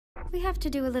We have to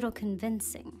do a little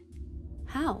convincing.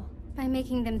 How? By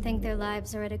making them think their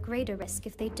lives are at a greater risk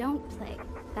if they don't play.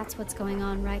 That's what's going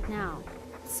on right now.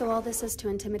 So all this is to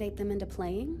intimidate them into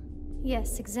playing?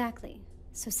 Yes, exactly.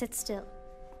 So sit still.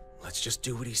 Let's just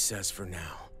do what he says for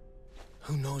now.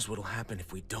 Who knows what'll happen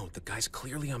if we don't? The guy's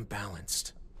clearly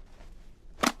unbalanced.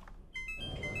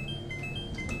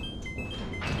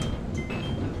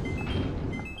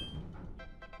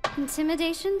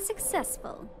 Intimidation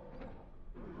successful.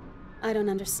 I don't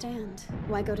understand.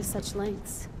 Why go to such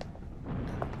lengths?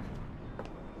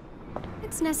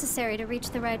 It's necessary to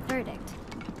reach the right verdict.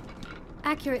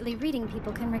 Accurately reading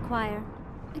people can require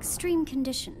extreme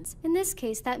conditions. In this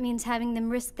case, that means having them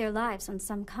risk their lives on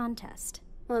some contest.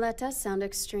 Well, that does sound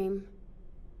extreme.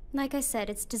 Like I said,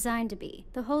 it's designed to be.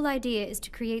 The whole idea is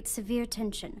to create severe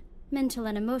tension, mental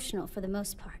and emotional for the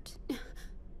most part.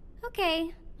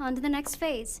 Okay, on to the next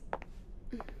phase.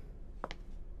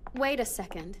 Wait a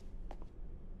second.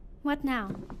 What now?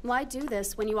 Why do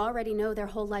this when you already know their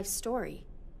whole life story?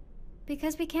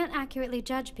 Because we can't accurately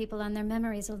judge people on their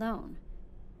memories alone.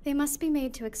 They must be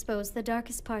made to expose the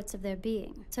darkest parts of their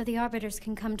being, so the Arbiters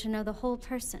can come to know the whole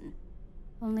person.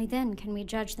 Only then can we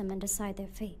judge them and decide their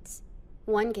fates.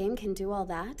 One game can do all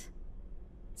that?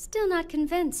 Still not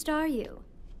convinced, are you?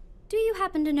 Do you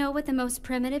happen to know what the most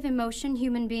primitive emotion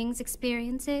human beings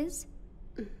experience is?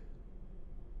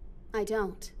 I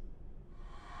don't.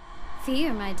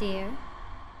 Fear, my dear.